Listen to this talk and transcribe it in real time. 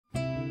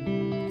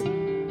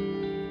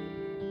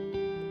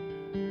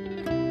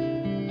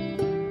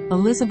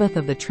Elisabeth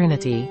of the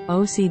Trinity,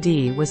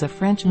 OCD, was a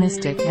French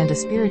mystic and a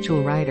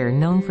spiritual writer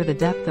known for the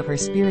depth of her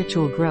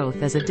spiritual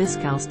growth as a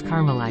Discalced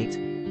Carmelite.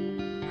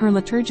 Her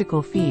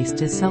liturgical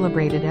feast is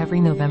celebrated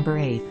every November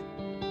 8.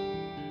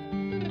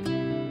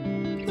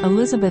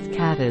 Elisabeth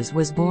Catez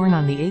was born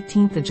on the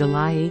 18th of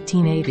July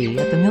 1880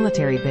 at the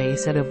military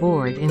base at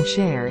Avord in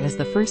Cher as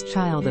the first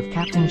child of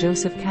Captain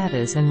Joseph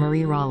Catez and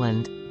Marie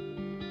Rolland.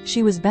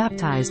 She was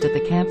baptized at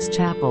the camp's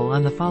chapel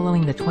on the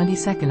following the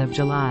 22nd of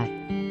July.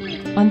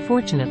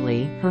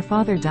 Unfortunately, her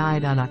father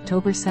died on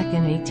October 2,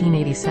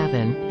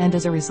 1887, and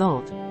as a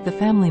result, the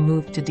family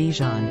moved to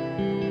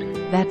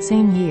Dijon. That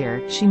same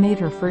year, she made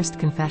her first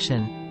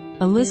confession.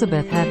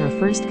 Elisabeth had her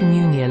first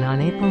communion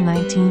on April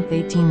 19,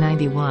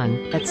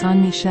 1891, at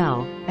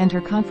Saint-Michel, and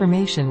her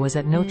confirmation was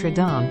at Notre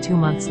Dame 2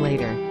 months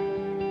later.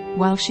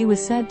 While she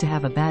was said to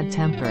have a bad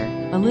temper,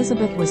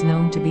 Elisabeth was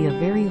known to be a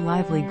very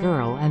lively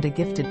girl and a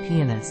gifted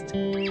pianist.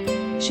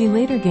 She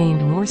later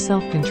gained more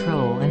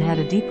self-control and had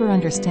a deeper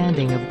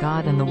understanding of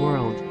God and the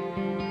world.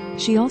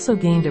 She also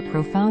gained a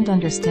profound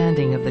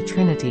understanding of the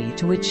Trinity,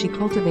 to which she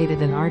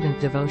cultivated an ardent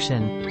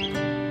devotion.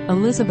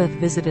 Elisabeth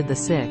visited the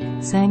sick,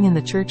 sang in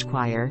the church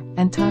choir,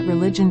 and taught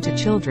religion to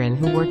children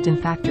who worked in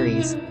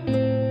factories.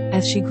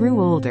 As she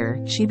grew older,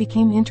 she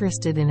became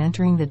interested in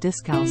entering the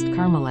Discalced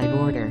Carmelite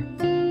order.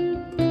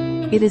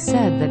 It is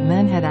said that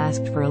men had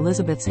asked for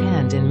Elisabeth's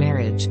hand in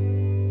marriage.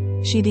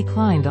 She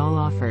declined all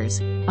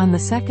offers. On the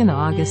 2nd of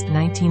August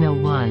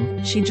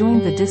 1901, she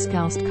joined the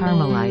Discalced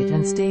Carmelite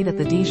and stayed at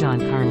the Dijon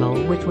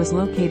Carmel, which was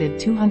located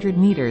 200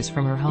 meters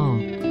from her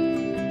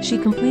home. She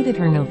completed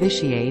her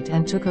novitiate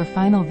and took her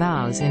final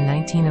vows in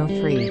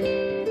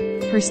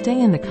 1903. Her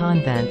stay in the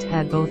convent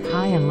had both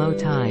high and low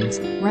times,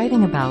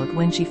 writing about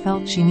when she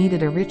felt she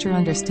needed a richer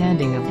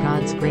understanding of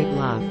God's great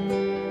love.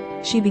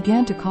 She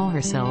began to call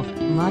herself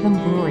Laudum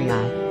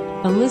Gloriae.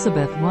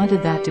 Elisabeth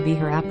wanted that to be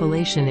her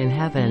appellation in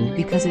heaven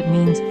because it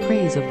means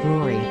praise of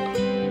glory.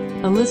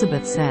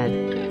 Elisabeth said,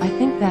 "I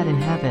think that in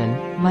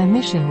heaven, my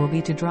mission will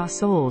be to draw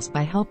souls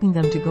by helping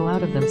them to go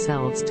out of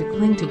themselves to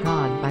cling to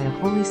God by a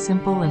holy,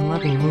 simple and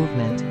loving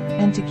movement,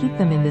 and to keep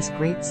them in this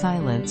great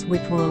silence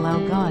which will allow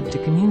God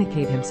to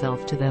communicate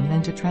himself to them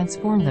and to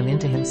transform them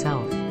into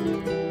himself."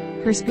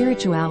 Her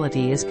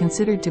spirituality is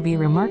considered to be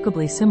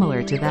remarkably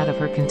similar to that of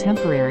her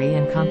contemporary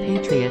and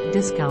compatriot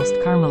Discalced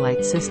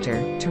Carmelite sister,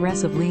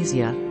 Thérèse of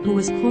Lisieux, who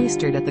was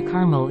cloistered at the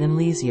Carmel in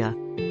Lisieux.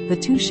 The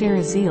two share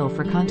a zeal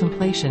for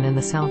contemplation and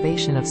the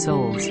salvation of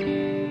souls.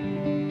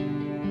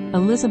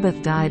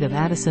 Elisabeth died of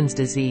Addison's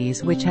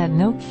disease, which had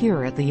no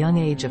cure at the young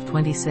age of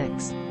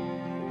 26.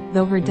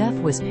 Though her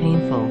death was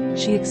painful,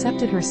 she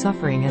accepted her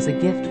suffering as a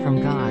gift from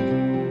God.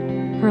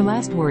 Her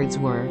last words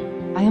were,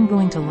 "I am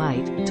going to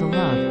light, to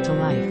love, to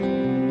life."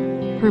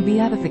 Her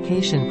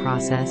beatification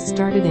process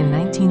started in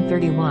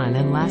 1931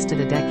 and lasted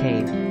a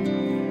decade.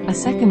 A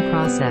second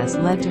process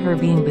led to her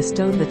being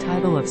bestowed the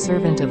title of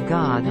Servant of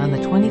God on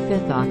the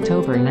 25th of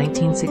October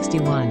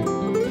 1961.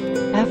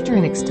 After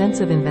an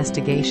extensive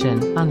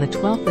investigation, on the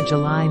 12th of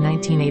July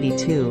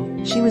 1982,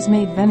 she was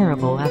made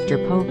venerable after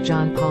Pope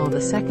John Paul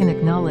II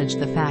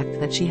acknowledged the fact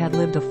that she had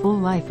lived a full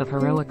life of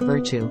heroic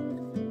virtue.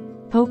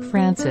 Pope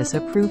Francis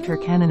approved her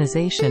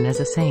canonization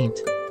as a saint.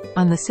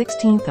 On the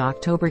 16th of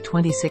October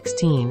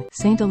 2016,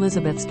 Saint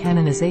Elisabeth's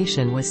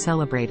canonization was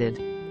celebrated.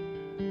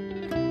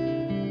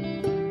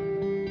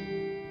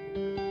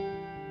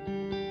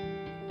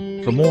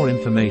 For more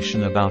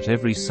information about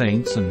every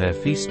saints and their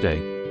feast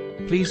day,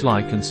 please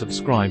like and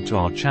subscribe to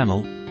our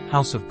channel,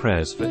 House of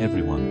Prayers for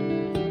Everyone.